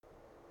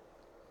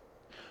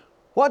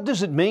What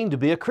does it mean to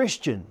be a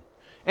Christian?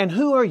 And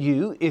who are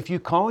you if you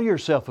call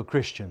yourself a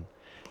Christian?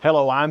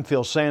 Hello, I'm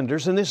Phil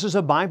Sanders, and this is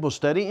a Bible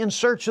study in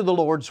search of the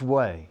Lord's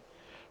way.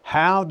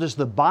 How does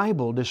the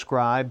Bible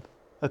describe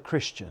a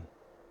Christian?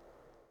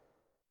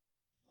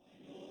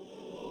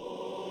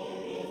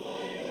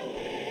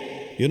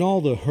 In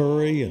all the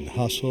hurry and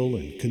hustle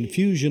and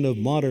confusion of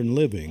modern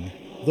living,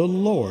 the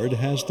Lord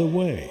has the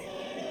way.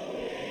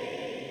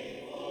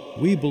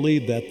 We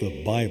believe that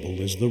the Bible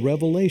is the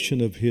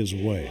revelation of His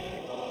way.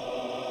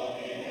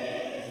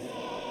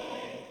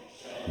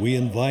 We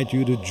invite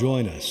you to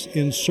join us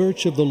in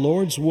search of the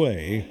Lord's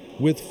way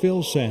with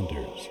Phil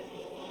Sanders.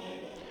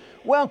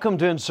 Welcome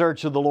to In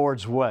Search of the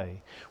Lord's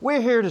Way.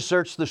 We're here to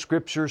search the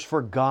Scriptures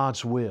for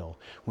God's will.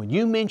 When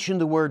you mention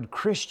the word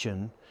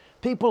Christian,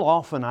 people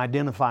often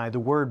identify the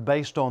word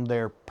based on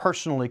their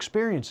personal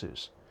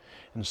experiences.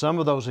 And some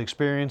of those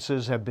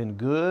experiences have been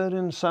good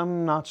and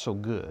some not so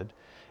good,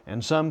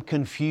 and some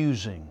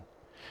confusing.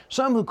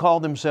 Some who call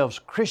themselves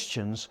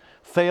Christians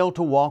fail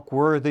to walk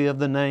worthy of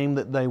the name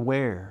that they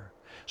wear.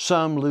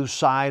 Some lose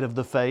sight of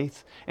the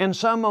faith, and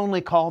some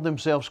only call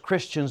themselves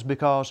Christians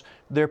because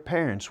their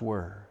parents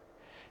were.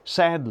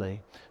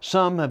 Sadly,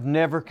 some have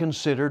never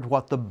considered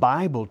what the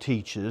Bible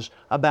teaches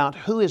about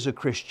who is a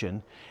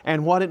Christian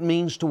and what it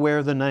means to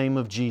wear the name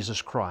of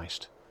Jesus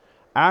Christ.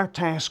 Our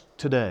task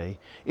today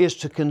is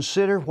to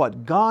consider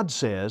what God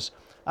says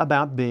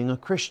about being a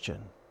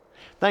Christian.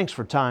 Thanks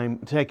for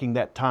taking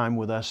that time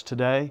with us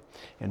today,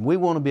 and we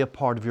want to be a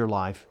part of your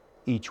life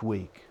each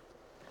week.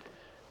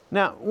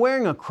 Now,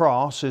 wearing a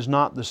cross is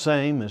not the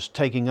same as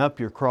taking up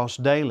your cross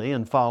daily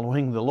and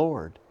following the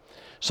Lord.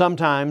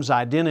 Sometimes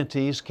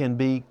identities can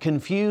be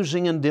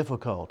confusing and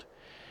difficult,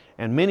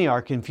 and many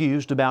are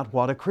confused about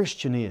what a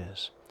Christian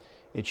is.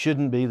 It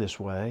shouldn't be this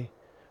way.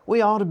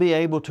 We ought to be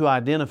able to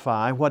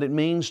identify what it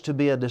means to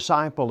be a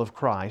disciple of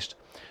Christ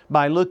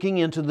by looking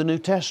into the New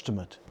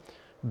Testament.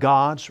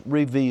 God's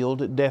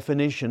revealed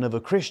definition of a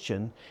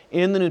Christian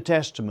in the New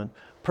Testament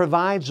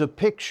provides a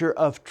picture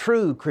of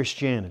true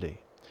Christianity.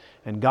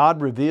 And God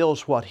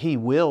reveals what He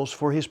wills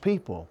for His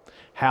people,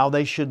 how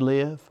they should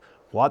live,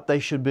 what they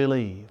should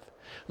believe.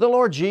 The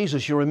Lord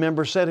Jesus, you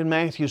remember, said in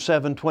Matthew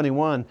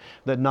 7:21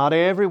 that not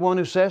everyone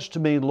who says to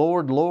me,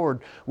 Lord,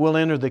 Lord, will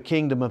enter the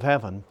kingdom of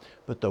heaven,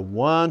 but the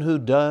one who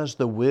does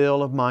the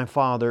will of my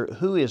Father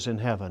who is in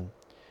heaven.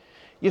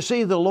 You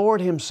see, the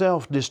Lord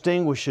Himself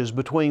distinguishes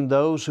between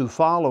those who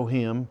follow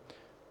Him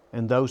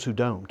and those who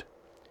don't.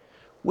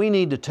 We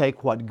need to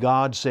take what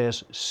God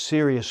says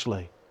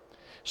seriously,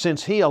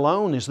 since He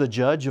alone is the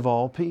judge of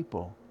all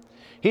people.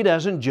 He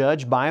doesn't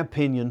judge by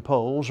opinion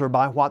polls or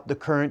by what the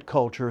current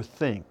culture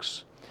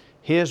thinks.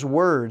 His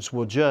words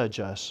will judge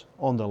us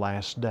on the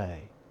last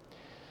day.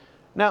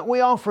 Now,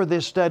 we offer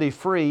this study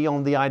free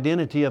on the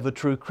identity of a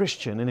true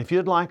Christian, and if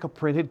you'd like a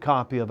printed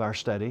copy of our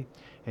study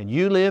and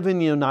you live in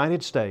the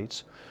United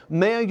States,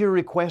 mail your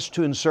request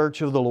to In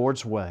Search of the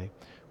Lord's Way,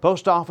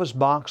 Post Office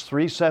Box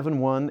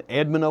 371,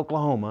 Edmond,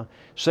 Oklahoma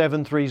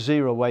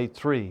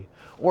 73083.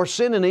 Or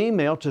send an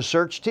email to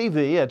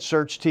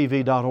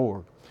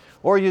searchtv@searchtv.org.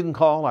 Or you can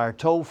call our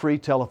toll-free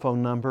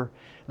telephone number.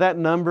 That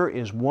number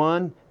is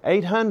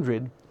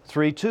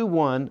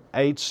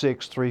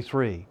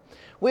 1-800-321-8633.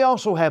 We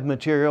also have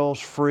materials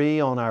free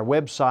on our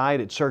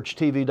website at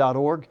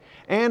searchtv.org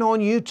and on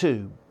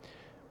YouTube.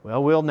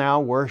 Well, we'll now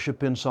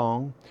worship in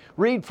song,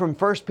 read from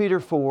 1 Peter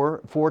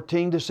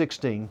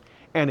 4:14-16,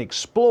 and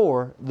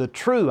explore the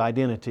true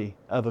identity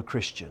of a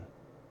Christian.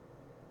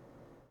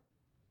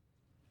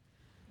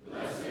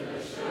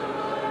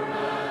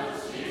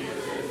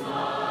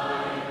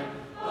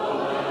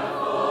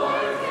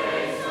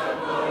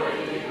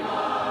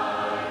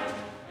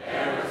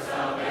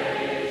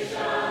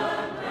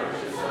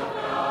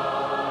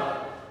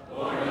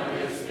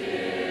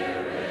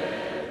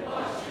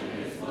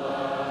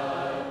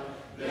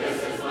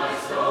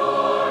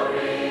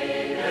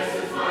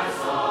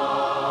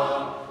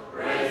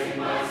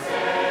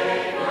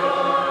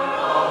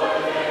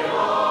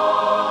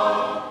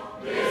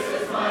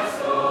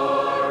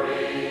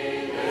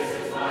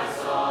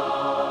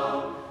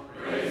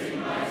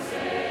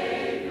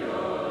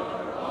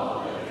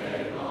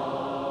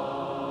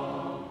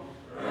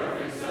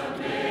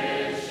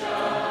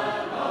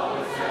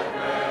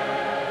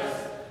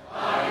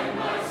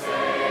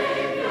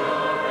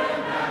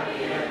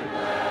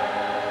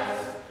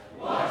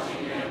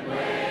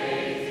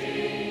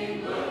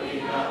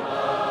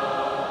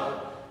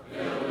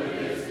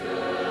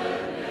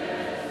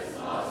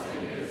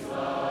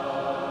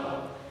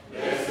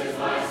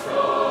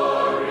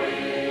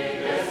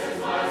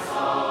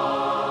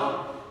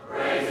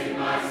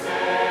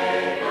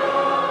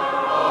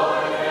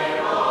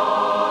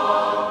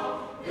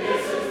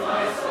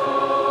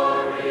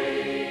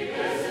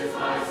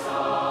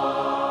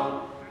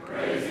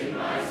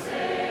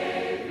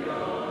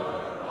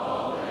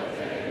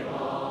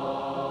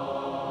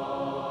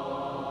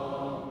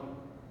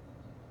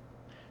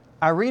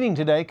 Our reading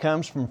today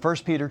comes from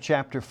 1 Peter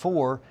chapter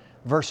 4,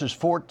 verses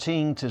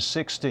 14 to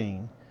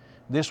 16.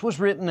 This was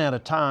written at a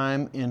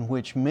time in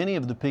which many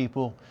of the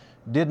people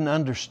didn't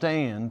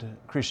understand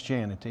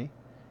Christianity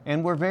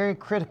and were very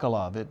critical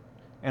of it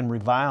and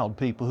reviled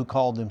people who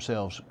called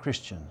themselves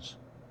Christians.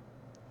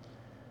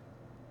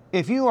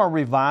 If you are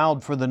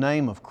reviled for the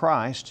name of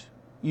Christ,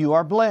 you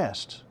are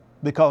blessed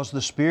because the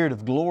Spirit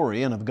of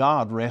glory and of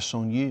God rests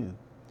on you.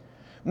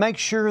 Make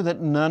sure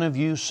that none of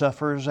you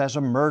suffers as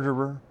a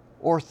murderer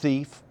or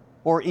thief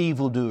or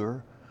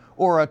evildoer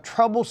or a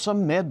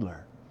troublesome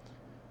meddler.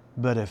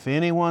 But if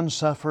anyone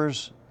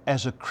suffers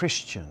as a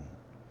Christian,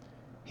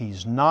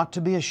 he's not to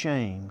be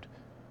ashamed,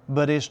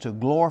 but is to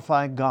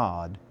glorify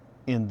God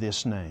in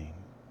this name.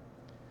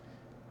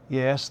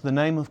 Yes, the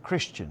name of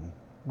Christian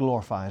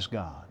glorifies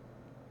God.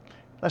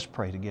 Let's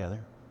pray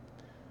together.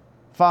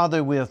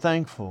 Father, we are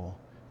thankful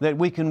that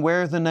we can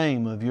wear the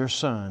name of Your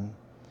Son,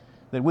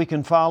 that we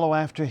can follow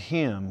after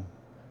Him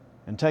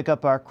and take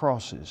up our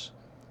crosses.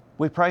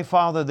 We pray,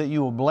 Father, that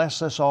You will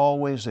bless us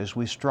always as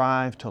we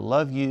strive to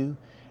love You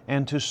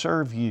and to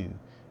serve You.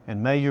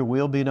 And may Your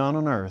will be done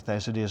on earth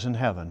as it is in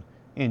heaven.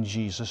 In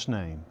Jesus'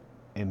 name,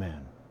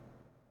 amen.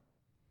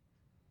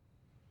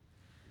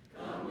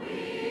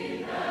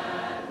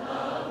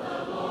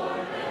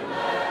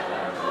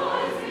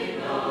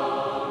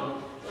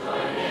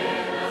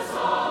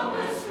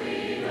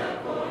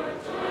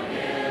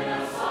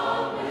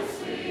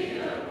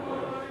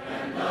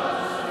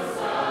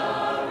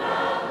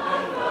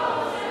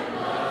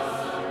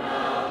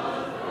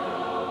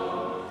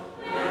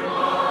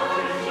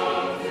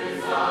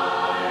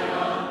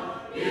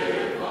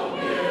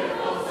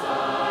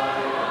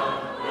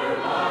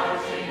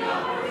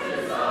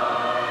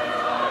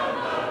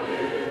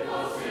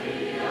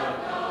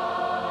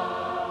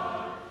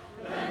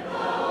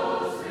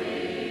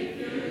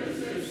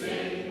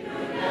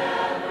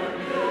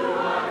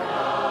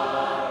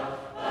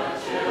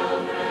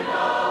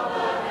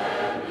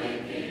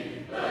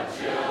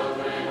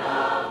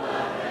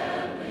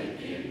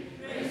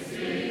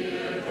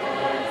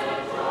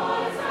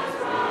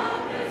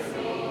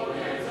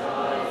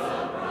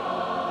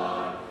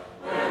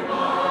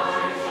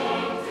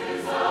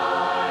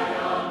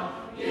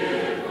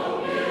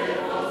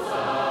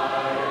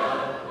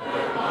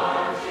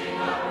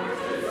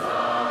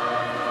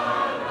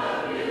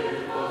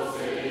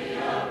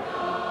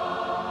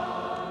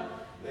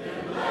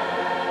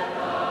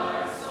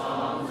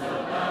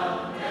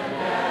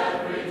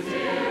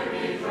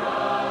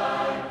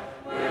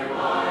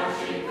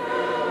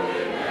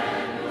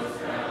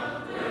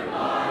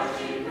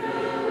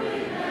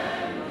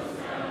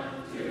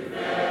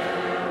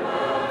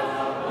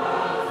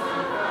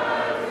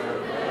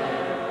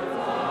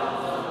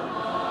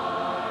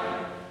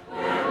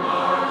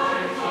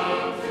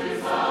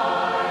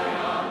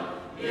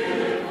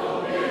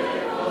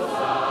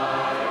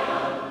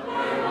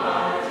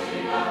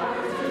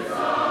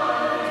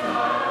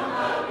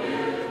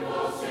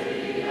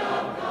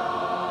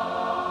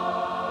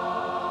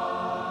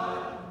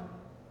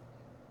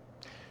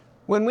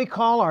 When we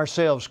call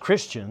ourselves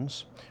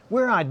Christians,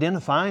 we're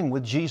identifying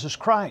with Jesus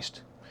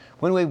Christ.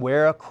 When we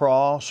wear a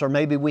cross, or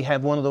maybe we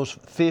have one of those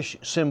fish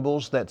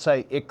symbols that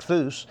say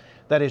Ichthus,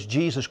 that is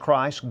Jesus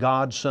Christ,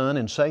 God's Son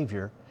and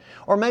Savior,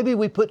 or maybe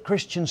we put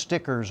Christian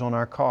stickers on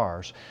our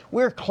cars,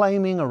 we're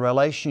claiming a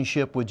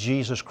relationship with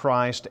Jesus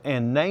Christ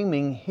and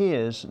naming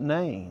His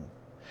name.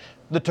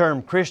 The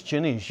term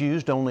Christian is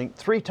used only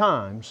 3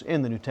 times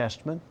in the New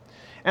Testament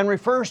and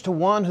refers to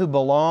one who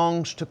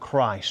belongs to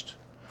Christ,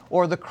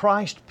 or the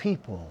Christ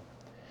people.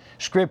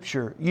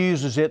 Scripture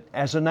uses it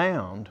as a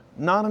noun,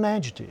 not an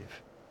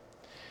adjective.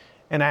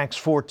 In Acts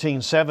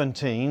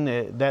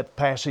 14:17, that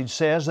passage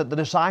says that the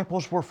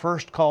disciples were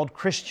first called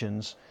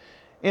Christians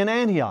in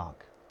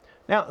Antioch.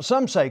 Now,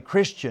 some say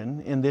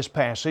Christian in this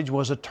passage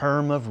was a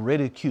term of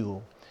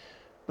ridicule,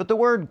 but the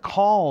word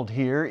called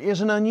here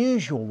is an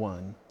unusual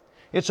one.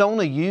 It's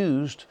only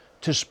used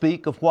to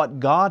speak of what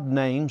God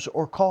names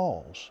or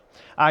calls.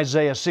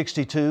 Isaiah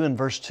 62 and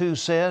verse 2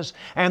 says,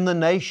 "And the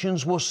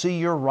nations will see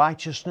your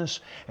righteousness,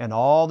 and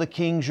all the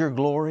kings your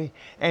glory,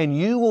 and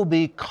you will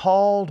be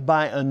called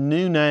by a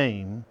new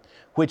name,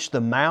 which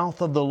the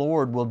mouth of the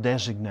Lord will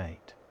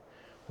designate."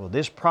 Well,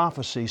 this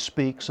prophecy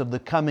speaks of the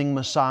coming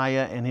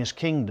Messiah and His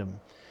kingdom,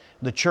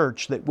 the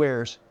church that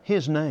wears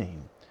His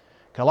name.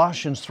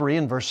 Colossians 3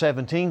 and verse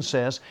 17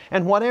 says,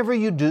 "And whatever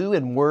you do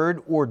in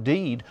word or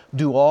deed,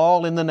 do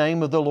all in the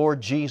name of the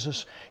Lord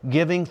Jesus,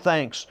 giving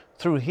thanks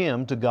through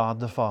Him to God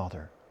the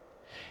Father."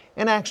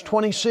 In Acts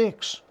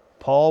 26,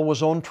 Paul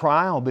was on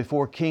trial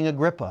before King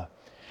Agrippa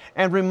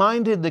and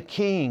reminded the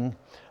king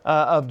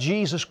of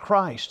Jesus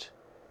Christ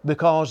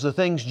because the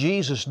things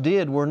Jesus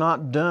did were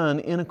not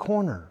done in a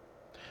corner.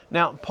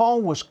 Now,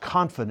 Paul was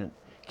confident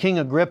King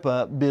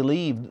Agrippa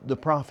believed the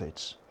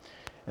prophets.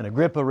 And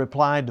Agrippa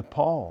replied to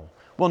Paul,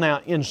 "Well,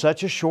 now, in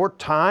such a short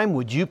time,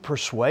 would you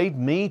persuade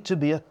me to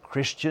be a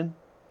Christian?"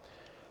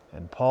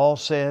 And Paul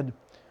said,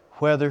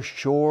 "Whether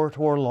short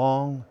or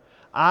long,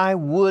 I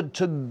would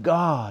to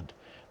God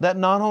that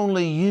not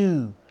only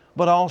you,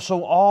 but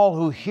also all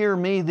who hear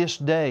me this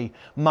day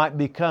might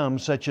become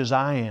such as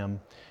I am,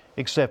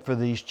 except for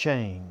these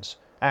chains."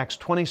 Acts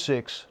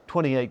 26,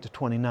 28 to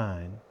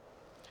 29.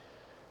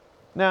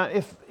 Now,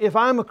 if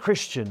I'm a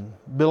Christian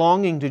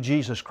belonging to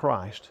Jesus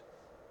Christ,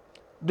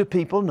 do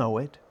people know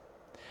it?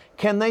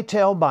 Can they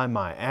tell by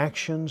my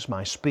actions,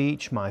 my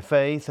speech, my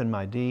faith, and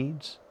my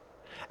deeds?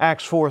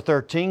 Acts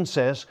 4:13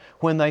 says,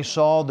 when they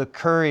saw the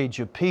courage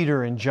of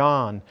Peter and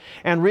John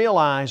and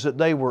realized that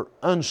they were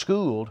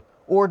unschooled,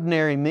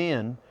 ordinary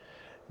men,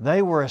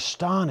 they were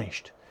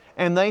astonished,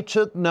 and they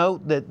took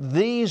note that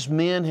these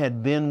men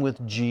had been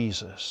with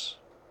Jesus.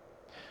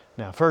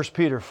 Now, 1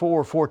 Peter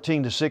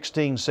 4:14 to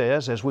 16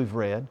 says, as we've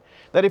read,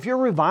 that if you're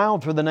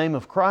reviled for the name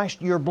of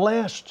Christ, you're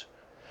blessed,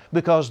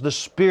 because the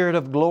Spirit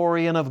of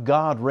glory and of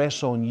God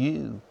rests on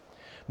you.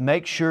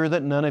 Make sure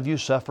that none of you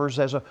suffers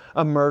as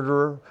a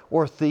murderer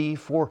or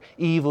thief or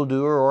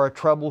evildoer or a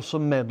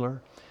troublesome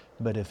meddler.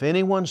 But if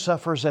anyone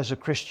suffers as a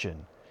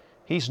Christian,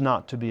 he's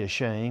not to be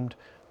ashamed,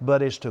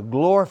 but is to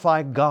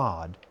glorify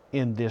God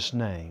in this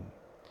name.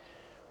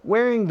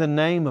 Wearing the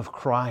name of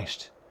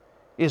Christ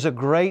is a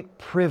great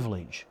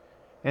privilege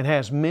and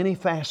has many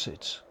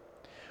facets.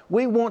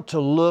 We want to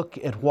look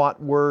at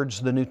what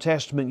words the New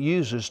Testament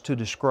uses to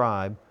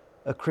describe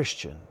a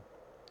Christian.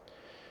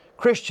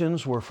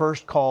 Christians were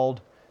first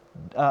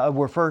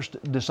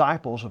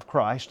disciples of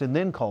Christ and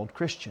then called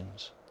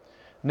Christians.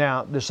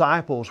 Now,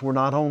 disciples were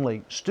not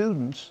only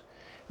students,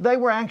 they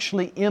were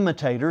actually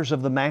imitators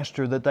of the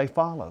Master that they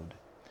followed.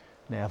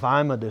 Now, if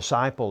I'm a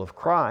disciple of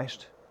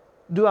Christ,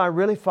 do I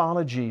really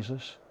follow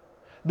Jesus?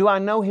 Do I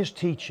know His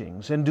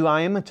teachings and do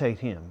I imitate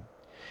Him?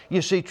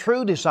 You see,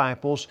 true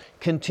disciples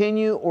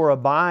continue or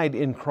abide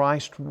in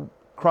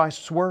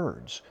Christ's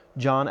words,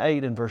 John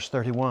 8 and verse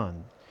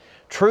 31.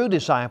 True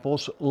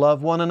disciples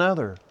love one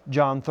another,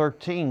 John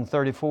 13,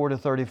 34 to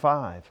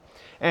 35.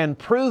 And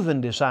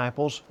proven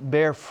disciples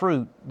bear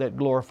fruit that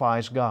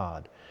glorifies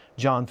God,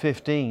 John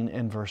 15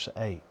 and verse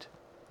 8.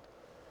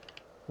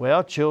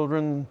 Well,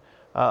 children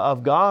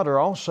of God are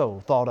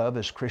also thought of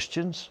as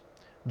Christians.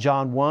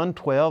 John 1,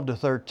 12 to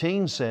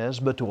 13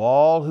 says, "But to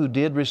all who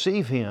did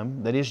receive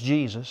Him," that is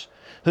Jesus,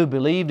 "who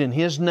believed in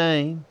His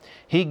name,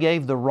 He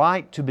gave the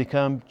right to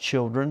become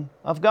children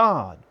of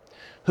God,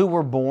 who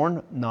were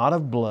born not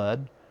of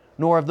blood,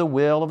 nor of the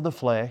will of the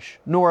flesh,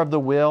 nor of the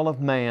will of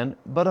man,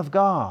 but of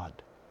God."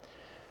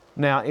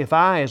 Now, if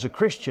I, as a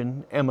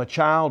Christian, am a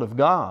child of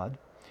God,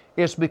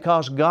 it's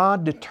because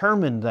God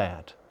determined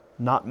that,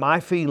 not my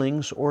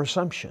feelings or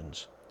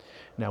assumptions.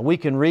 Now, we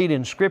can read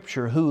in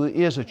Scripture who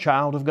is a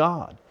child of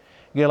God.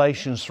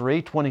 Galatians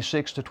 3,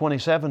 26 to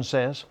 27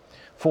 says,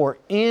 "For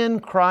in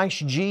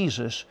Christ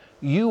Jesus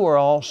you are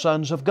all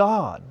sons of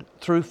God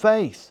through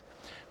faith.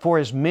 For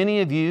as many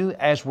of you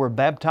as were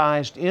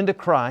baptized into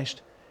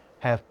Christ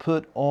have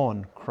put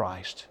on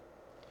Christ."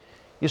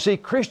 You see,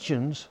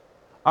 Christians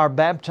are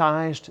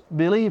baptized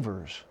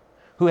believers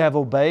who have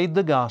obeyed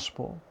the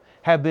gospel,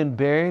 have been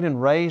buried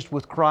and raised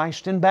with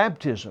Christ in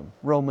baptism,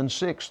 Romans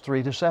 6,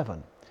 3 to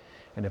 7.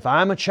 And if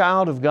I'm a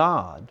child of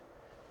God,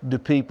 do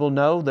people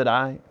know that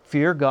I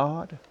fear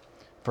God?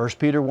 1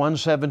 Peter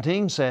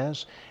 1:17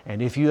 says, "And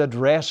if you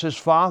address as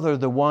Father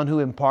the one who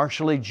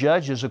impartially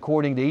judges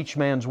according to each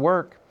man's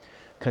work,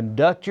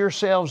 conduct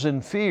yourselves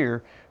in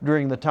fear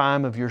during the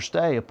time of your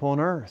stay upon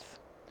earth."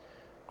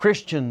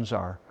 Christians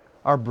are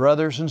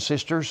brothers and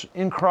sisters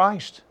in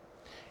Christ.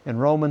 In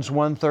Romans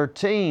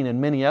 1:13 and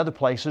many other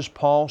places,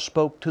 Paul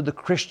spoke to the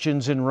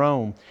Christians in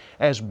Rome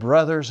as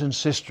brothers and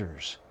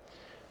sisters.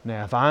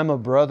 Now, if I'm a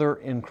brother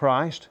in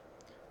Christ,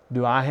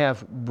 do I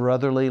have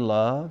brotherly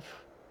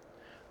love?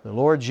 The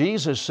Lord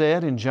Jesus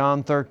said in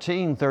John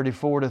 13,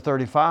 34 to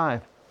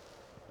 35,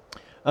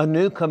 "A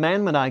new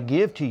commandment I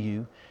give to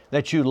you,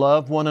 that you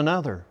love one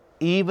another,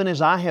 even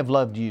as I have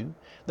loved you,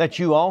 that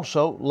you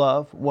also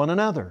love one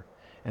another.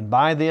 And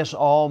by this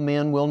all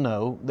men will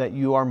know that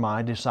you are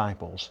my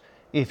disciples,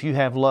 if you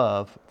have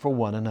love for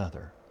one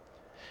another."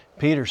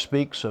 Peter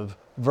speaks of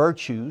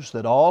virtues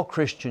that all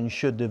Christians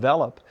should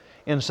develop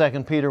in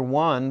 2 Peter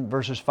 1,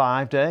 verses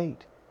 5 to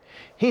 8.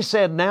 He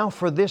said, "Now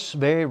for this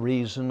very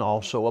reason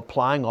also,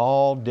 applying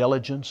all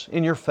diligence,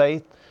 in your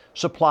faith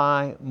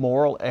supply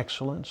moral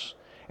excellence,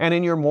 and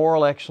in your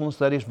moral excellence,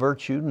 that is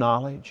virtue,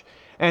 knowledge,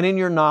 and in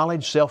your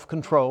knowledge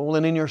self-control,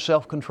 and in your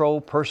self-control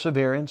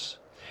perseverance,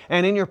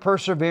 and in your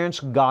perseverance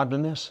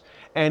godliness,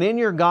 and in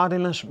your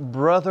godliness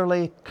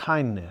brotherly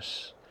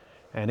kindness,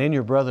 and in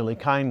your brotherly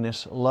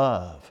kindness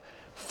love.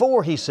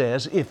 For," he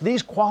says, "if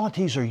these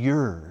qualities are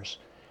yours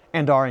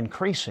and are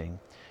increasing,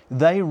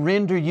 they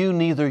render you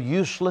neither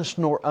useless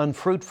nor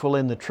unfruitful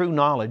in the true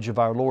knowledge of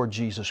our Lord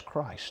Jesus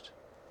Christ."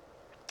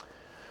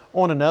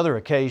 On another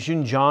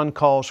occasion, John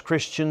calls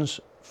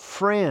Christians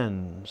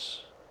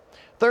friends.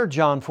 3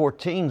 John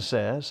 14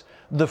 says,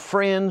 "The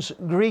friends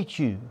greet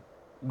you.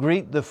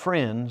 Greet the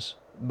friends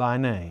by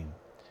name."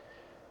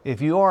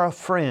 If you are a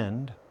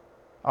friend,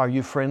 are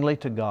you friendly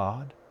to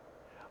God?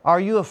 Are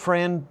you a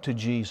friend to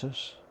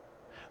Jesus?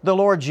 The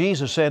Lord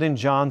Jesus said in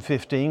John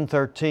 15,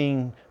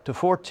 13 to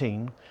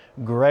 14,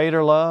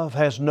 "Greater love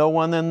has no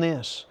one than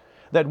this,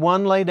 that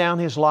one lay down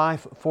his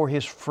life for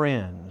his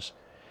friends.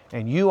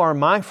 and you are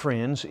my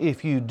friends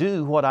if you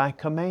do what I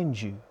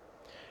command you.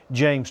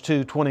 James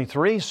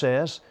 2:23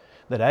 says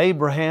that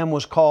Abraham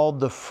was called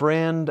the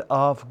friend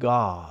of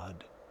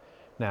God.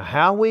 Now,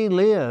 how we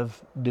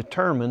live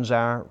determines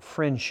our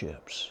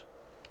friendships.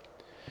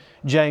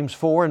 James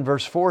 4 and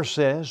verse 4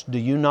 says, do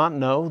you not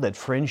know that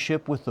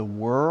friendship with the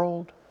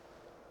world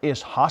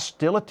is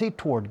hostility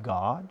toward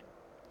God?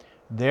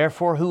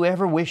 Therefore,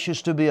 whoever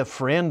wishes to be a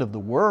friend of the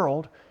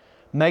world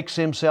makes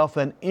himself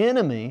an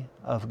enemy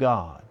of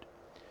God.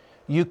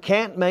 You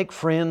can't make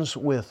friends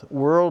with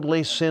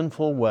worldly,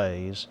 sinful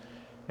ways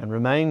and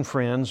remain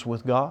friends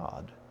with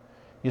God.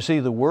 You see,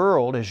 the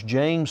world, as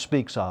James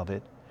speaks of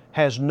it,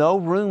 has no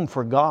room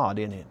for God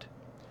in it.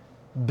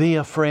 Be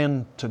a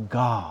friend to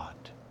God.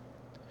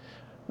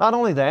 Not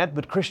only that,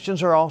 but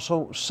Christians are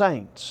also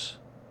saints,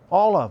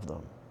 all of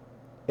them.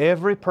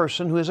 Every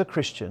person who is a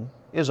Christian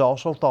is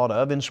also thought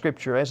of in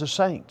Scripture as a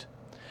saint.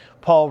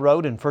 Paul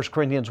wrote in 1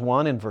 Corinthians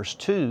 1 and verse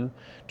 2,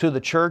 to the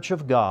church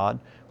of God,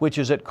 which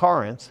is at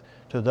Corinth,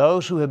 to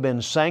those who have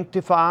been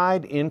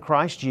sanctified in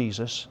Christ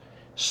Jesus,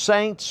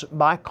 saints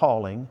by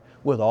calling,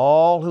 with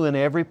all who in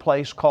every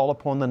place call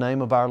upon the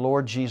name of our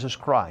Lord Jesus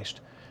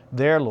Christ,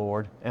 their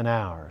Lord and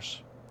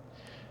ours.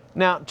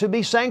 Now, to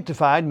be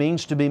sanctified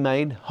means to be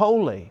made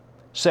holy,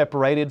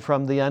 separated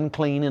from the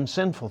unclean and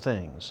sinful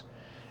things.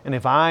 And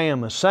if I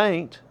am a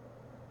saint,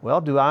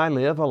 well, do I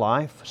live a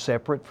life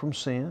separate from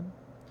sin?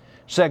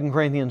 2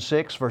 Corinthians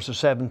 6 verses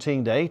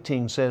 17 to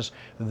 18 says,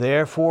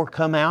 therefore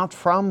come out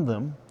from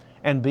them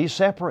and be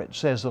separate,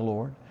 says the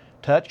Lord.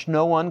 Touch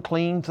no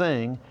unclean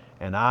thing,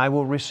 and I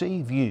will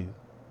receive you.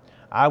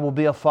 I will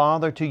be a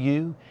father to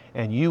you,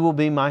 and you will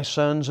be my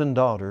sons and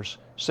daughters,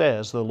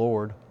 says the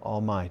Lord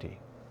Almighty.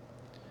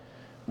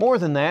 More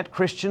than that,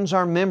 Christians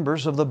are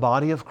members of the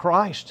body of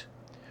Christ,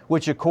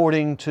 which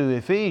according to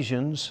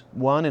Ephesians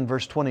 1 and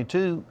verse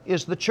 22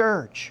 is the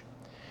church.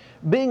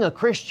 Being a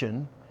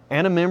Christian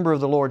and a member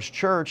of the Lord's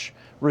church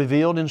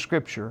revealed in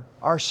Scripture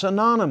are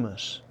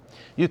synonymous.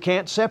 You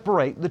can't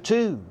separate the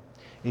two.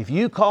 If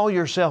you call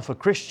yourself a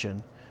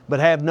Christian but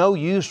have no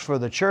use for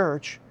the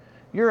church,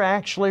 you're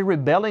actually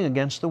rebelling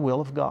against the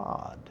will of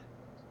God.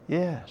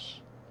 Yes.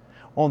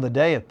 On the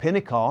day of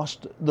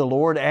Pentecost, the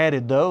Lord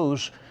added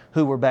those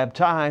who were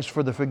baptized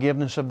for the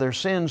forgiveness of their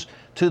sins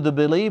to the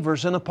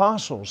believers and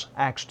apostles,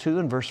 Acts 2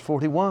 and verse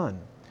 41.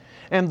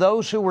 And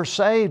those who were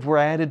saved were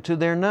added to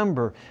their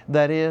number,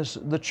 that is,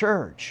 the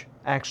church,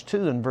 Acts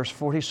 2 and verse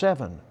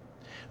 47.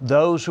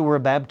 Those who were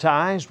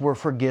baptized were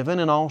forgiven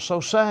and also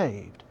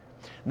saved.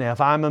 Now,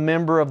 if I'm a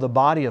member of the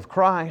body of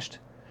Christ,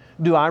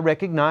 do I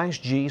recognize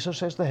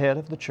Jesus as the head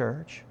of the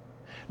church?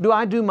 Do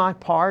I do my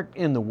part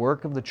in the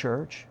work of the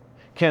church?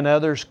 Can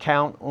others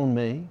count on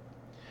me?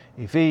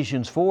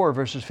 Ephesians 4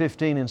 verses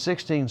 15 and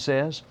 16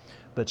 says,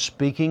 but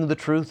speaking the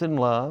truth in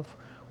love,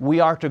 we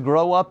are to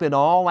grow up in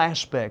all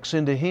aspects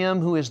into Him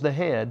who is the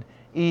head,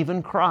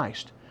 even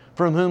Christ,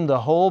 from whom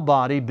the whole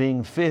body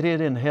being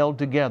fitted and held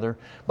together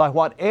by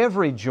what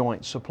every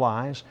joint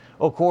supplies,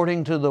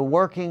 according to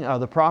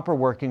the proper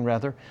working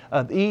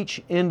of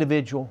each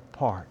individual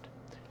part.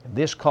 And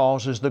this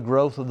causes the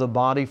growth of the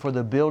body for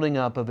the building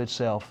up of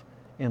itself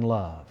in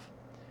love.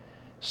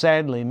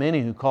 Sadly,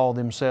 many who call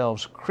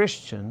themselves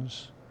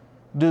Christians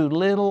do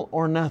little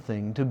or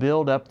nothing to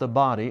build up the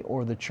body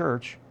or the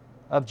church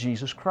of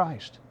Jesus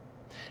Christ.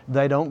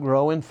 They don't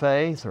grow in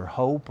faith or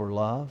hope or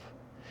love.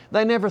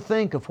 They never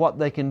think of what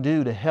they can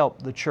do to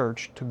help the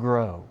church to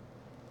grow.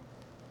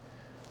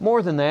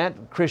 More than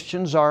that,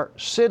 Christians are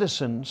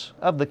citizens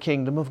of the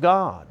kingdom of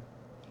God.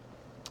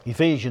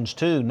 Ephesians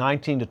 2,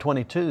 19 to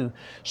 22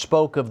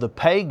 spoke of the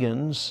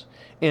pagans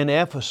in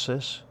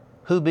Ephesus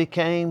who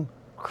became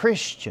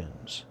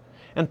Christians.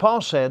 And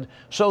Paul said,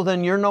 so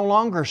then you're no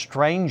longer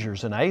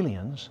strangers and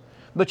aliens,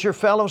 but you're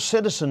fellow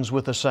citizens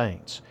with the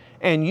saints,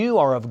 and you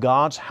are of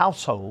God's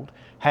household,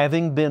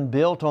 having been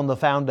built on the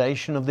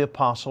foundation of the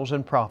apostles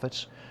and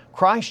prophets,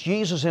 Christ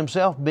Jesus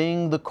Himself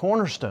being the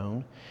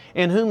cornerstone,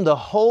 in whom the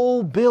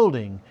whole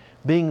building,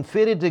 being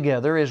fitted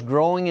together, is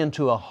growing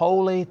into a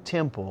holy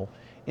temple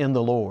in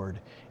the Lord,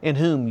 in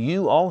whom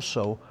you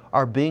also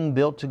are being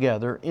built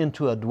together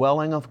into a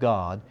dwelling of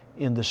God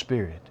in the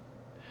Spirit.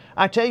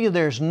 I tell you,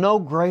 there's no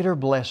greater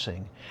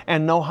blessing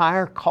and no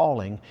higher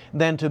calling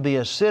than to be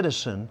a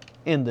citizen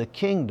in the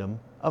kingdom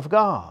of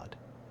God.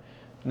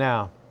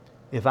 Now,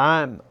 if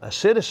I'm a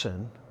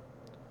citizen,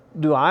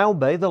 do I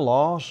obey the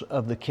laws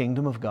of the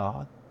kingdom of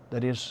God?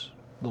 That is,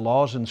 the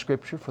laws in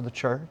Scripture for the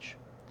church?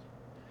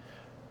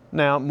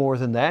 Now, more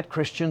than that,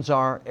 Christians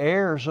are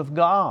heirs of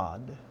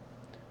God.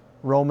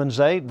 Romans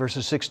 8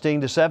 verses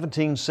 16 to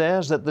 17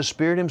 says that the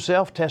Spirit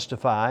Himself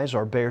testifies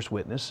or bears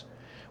witness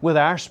with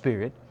our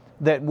spirit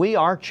that we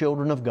are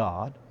children of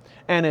God,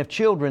 and if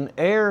children,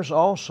 heirs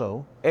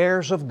also,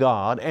 heirs of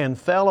God, and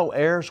fellow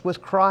heirs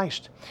with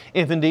Christ,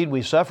 if indeed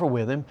we suffer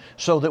with Him,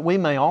 so that we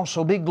may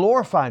also be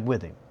glorified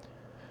with Him.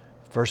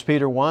 1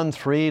 Peter 1,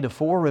 3 to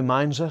 4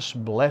 reminds us,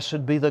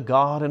 blessed be the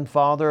God and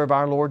Father of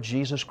our Lord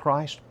Jesus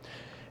Christ,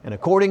 And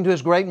according to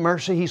His great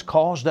mercy, He's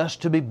caused us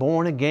to be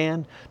born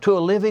again to a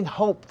living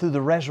hope through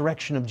the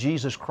resurrection of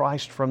Jesus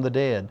Christ from the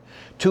dead,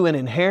 to an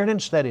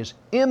inheritance that is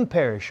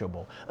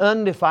imperishable,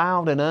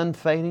 undefiled, and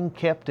unfading,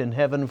 kept in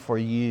heaven for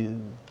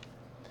you.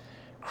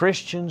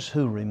 Christians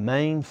who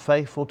remain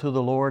faithful to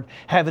the Lord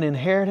have an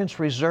inheritance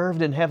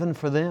reserved in heaven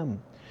for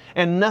them.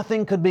 And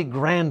nothing could be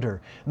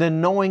grander than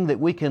knowing that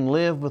we can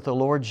live with the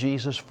Lord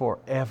Jesus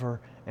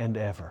forever and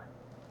ever.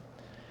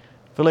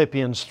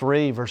 Philippians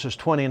 3 verses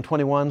 20 and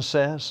 21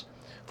 says,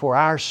 "For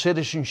our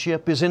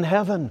citizenship is in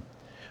heaven,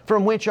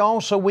 from which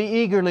also we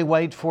eagerly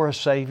wait for a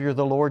Savior,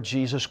 the Lord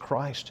Jesus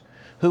Christ,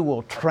 who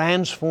will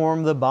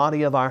transform the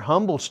body of our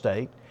humble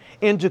state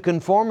into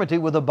conformity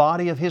with the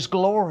body of His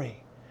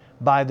glory,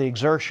 by the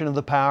exertion of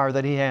the power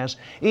that He has,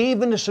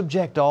 even to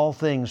subject all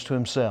things to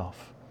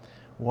Himself."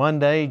 One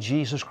day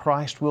Jesus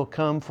Christ will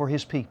come for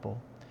His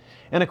people.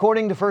 And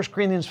according to 1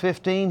 Corinthians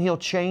 15, He'll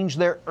change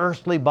their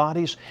earthly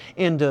bodies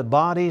into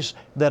bodies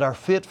that are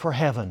fit for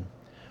heaven,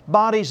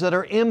 bodies that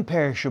are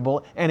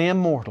imperishable and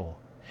immortal.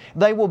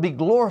 They will be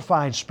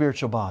glorified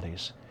spiritual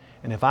bodies.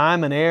 And if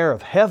I'm an heir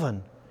of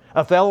heaven,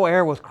 a fellow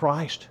heir with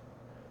Christ,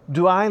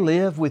 do I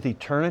live with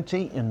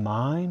eternity in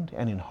mind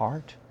and in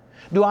heart?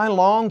 Do I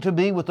long to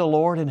be with the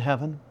Lord in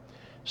heaven?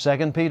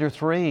 2 Peter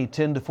 3,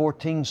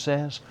 10-14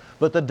 says,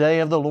 "But the day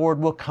of the Lord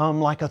will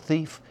come like a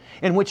thief,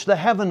 in which the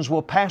heavens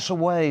will pass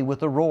away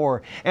with a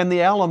roar, and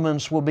the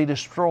elements will be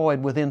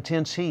destroyed with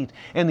intense heat,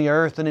 and the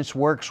earth and its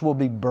works will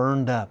be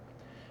burned up.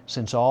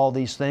 Since all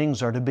these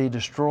things are to be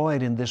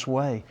destroyed in this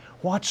way,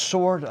 what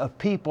sort of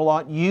people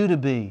ought you to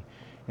be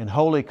in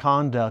holy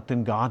conduct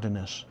and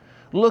godliness,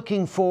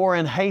 looking for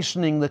and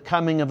hastening the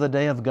coming of the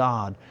day of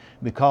God,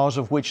 because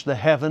of which the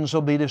heavens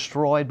will be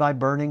destroyed by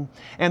burning,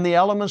 and the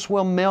elements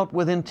will melt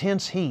with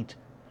intense heat?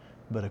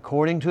 But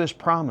according to His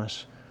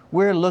promise,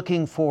 we're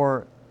looking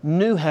for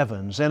new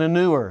heavens and a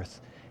new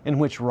earth in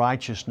which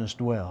righteousness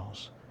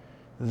dwells.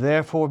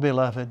 Therefore,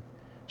 beloved,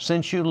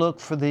 since you look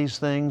for these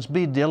things,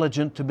 be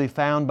diligent to be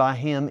found by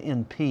Him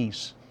in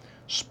peace,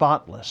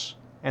 spotless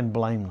and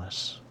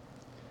blameless."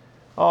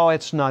 Oh,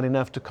 it's not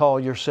enough to call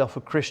yourself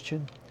a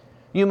Christian.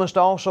 You must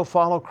also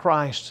follow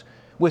Christ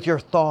with your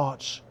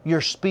thoughts, your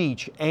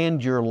speech,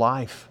 and your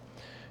life.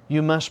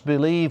 You must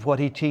believe what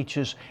He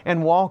teaches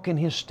and walk in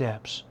His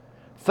steps.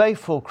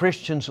 Faithful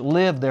Christians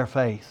live their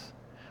faith,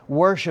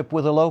 worship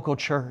with a local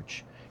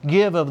church,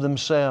 give of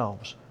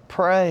themselves,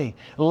 pray,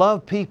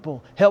 love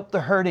people, help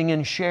the hurting,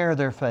 and share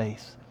their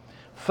faith.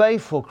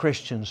 Faithful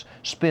Christians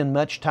spend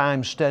much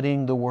time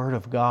studying the Word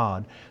of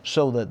God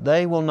so that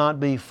they will not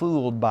be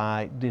fooled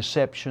by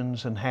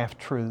deceptions and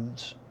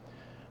half-truths.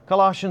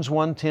 Colossians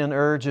 1:10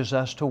 urges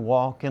us to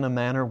walk in a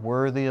manner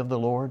worthy of the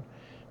Lord,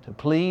 to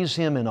please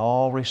Him in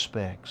all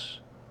respects.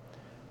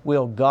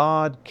 Will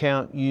God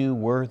count you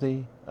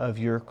worthy of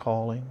your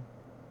calling?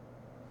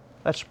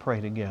 Let's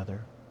pray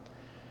together.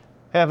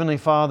 Heavenly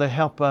Father,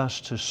 help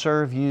us to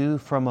serve You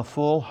from a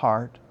full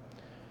heart,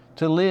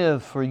 to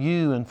live for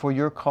You and for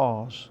Your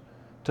cause,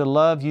 to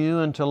love You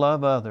and to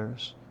love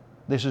others.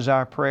 This is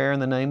our prayer in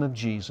the name of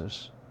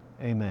Jesus.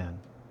 Amen.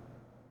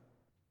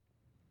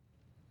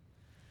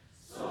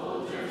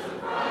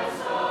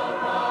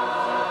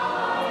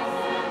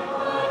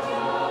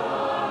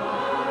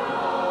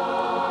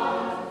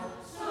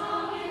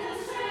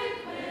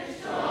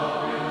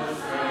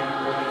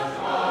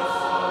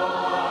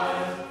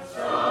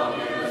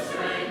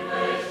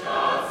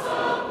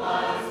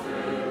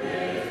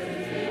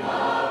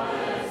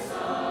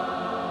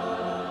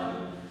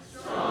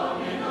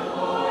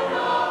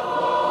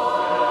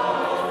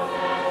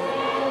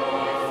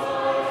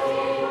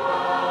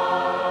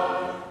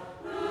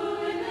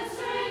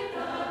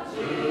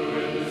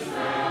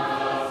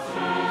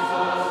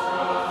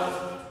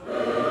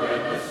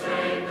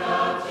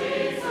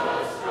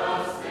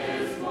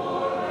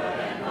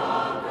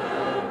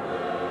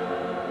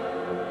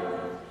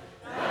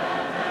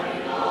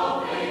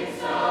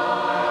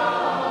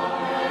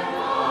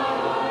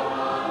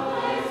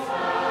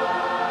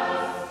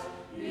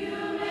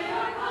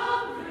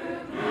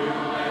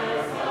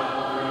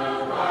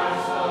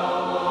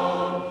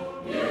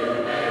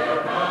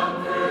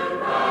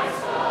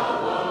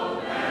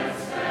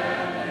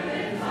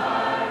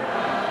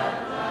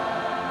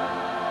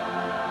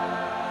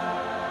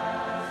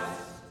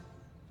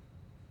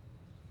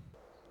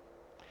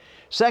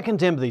 Second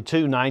Timothy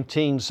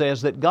 2:19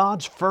 says that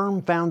God's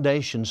firm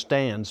foundation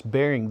stands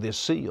bearing this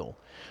seal: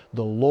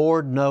 "The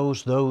Lord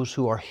knows those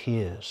who are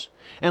His,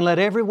 and let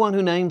everyone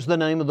who names the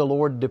name of the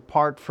Lord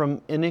depart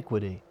from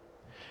iniquity."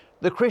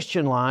 The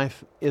Christian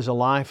life is a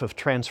life of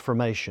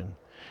transformation,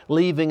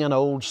 leaving an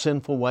old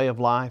sinful way of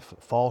life,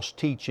 false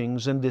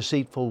teachings and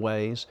deceitful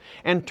ways,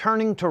 and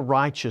turning to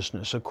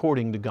righteousness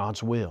according to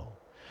God's will.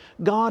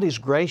 God is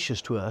gracious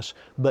to us,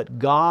 but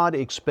God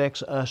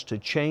expects us to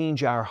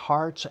change our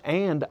hearts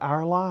and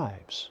our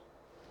lives.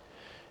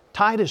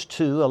 Titus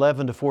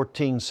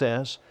 2:11-14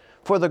 says,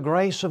 "For the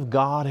grace of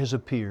God has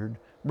appeared,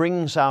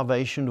 bringing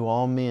salvation to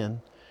all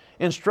men,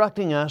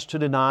 instructing us to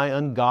deny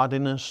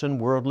ungodliness and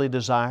worldly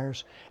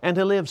desires, and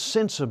to live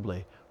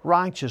sensibly,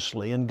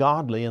 righteously and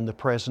godly in the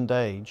present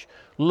age,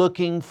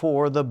 looking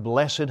for the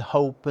blessed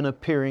hope and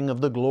appearing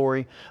of the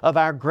glory of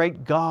our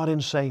great God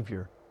and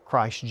Savior,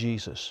 Christ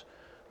Jesus,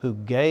 who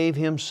gave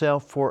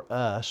Himself for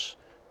us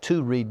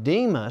to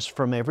redeem us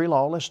from every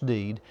lawless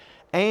deed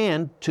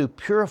and to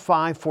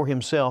purify for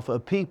Himself a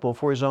people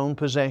for His own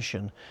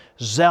possession,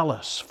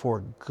 zealous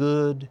for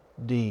good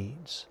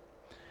deeds.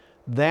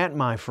 That,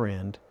 my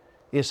friend,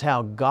 is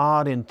how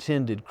God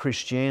intended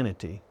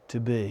Christianity to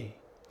be.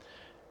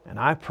 And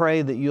I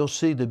pray that you'll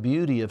see the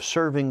beauty of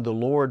serving the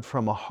Lord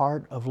from a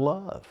heart of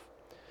love.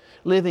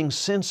 Living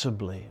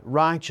sensibly,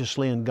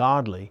 righteously, and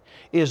godly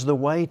is the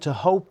way to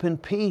hope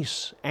and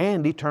peace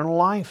and eternal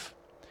life.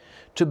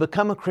 To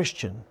become a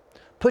Christian,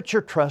 put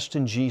your trust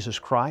in Jesus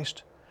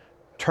Christ.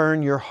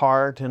 Turn your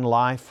heart and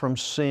life from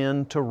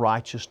sin to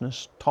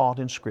righteousness taught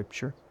in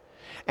Scripture,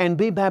 and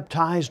be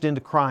baptized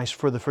into Christ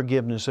for the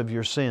forgiveness of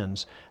your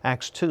sins,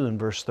 Acts 2 and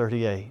verse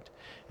 38.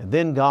 And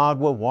then God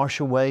will wash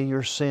away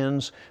your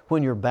sins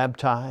when you're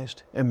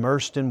baptized,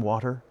 immersed in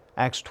water,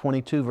 Acts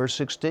 22 verse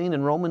 16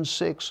 and Romans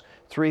 6,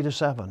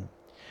 3-7.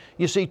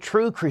 You see,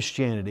 true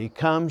Christianity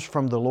comes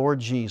from the Lord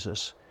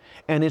Jesus,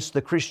 and it's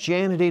the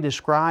Christianity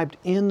described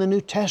in the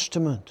New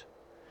Testament.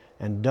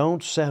 And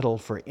don't settle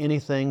for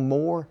anything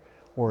more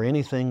or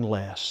anything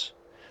less.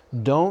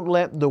 Don't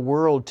let the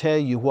world tell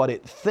you what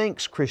it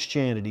thinks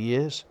Christianity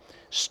is.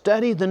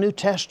 Study the New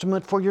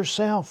Testament for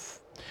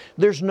yourself.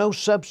 There's no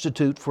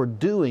substitute for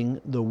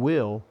doing the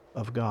will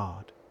of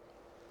God.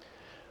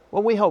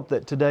 Well, we hope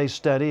that today's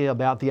study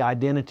about the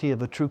identity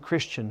of a true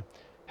Christian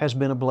has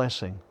been a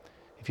blessing.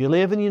 If you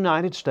live in the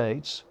United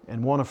States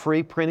and want a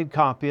free printed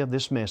copy of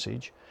this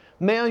message,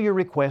 mail your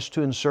request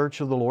to In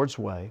Search of the Lord's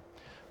Way,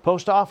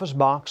 Post Office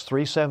Box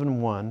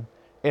 371,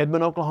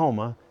 Edmond,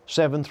 Oklahoma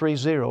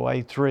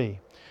 73083,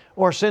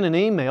 or send an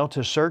email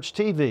to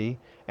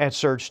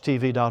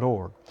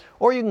searchtv@searchtv.org.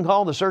 Or you can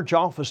call the Search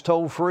office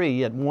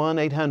toll-free at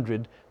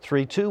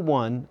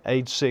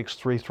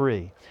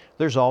 1-800-321-8633.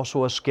 There's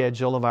also a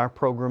schedule of our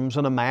programs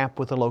and a map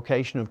with the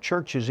location of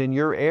churches in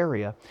your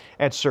area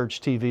at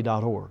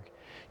searchtv.org.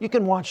 You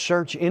can watch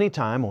Search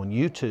anytime on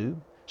YouTube.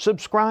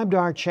 Subscribe to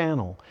our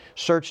channel,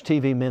 Search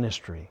TV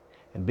Ministry,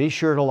 and be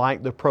sure to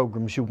like the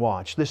programs you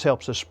watch. This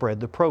helps us spread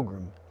the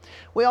program.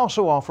 We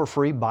also offer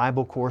free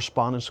Bible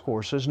correspondence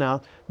courses.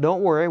 Now,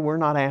 don't worry, we're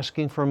not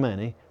asking for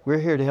money. We're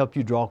here to help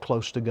you draw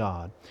close to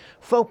God.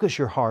 Focus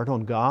your heart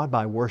on God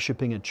by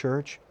worshiping at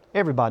church.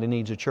 Everybody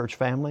needs a church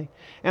family,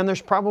 and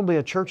there's probably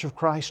a Church of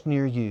Christ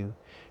near you.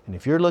 And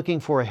if you're looking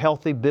for a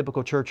healthy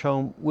biblical church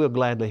home, we'll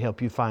gladly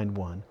help you find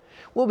one.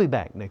 We'll be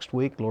back next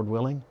week, Lord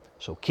willing.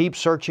 So keep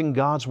searching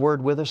God's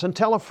Word with us and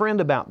tell a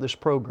friend about this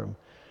program.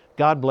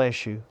 God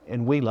bless you,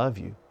 and we love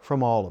you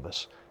from all of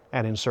us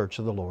at In Search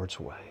of the Lord's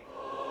Way.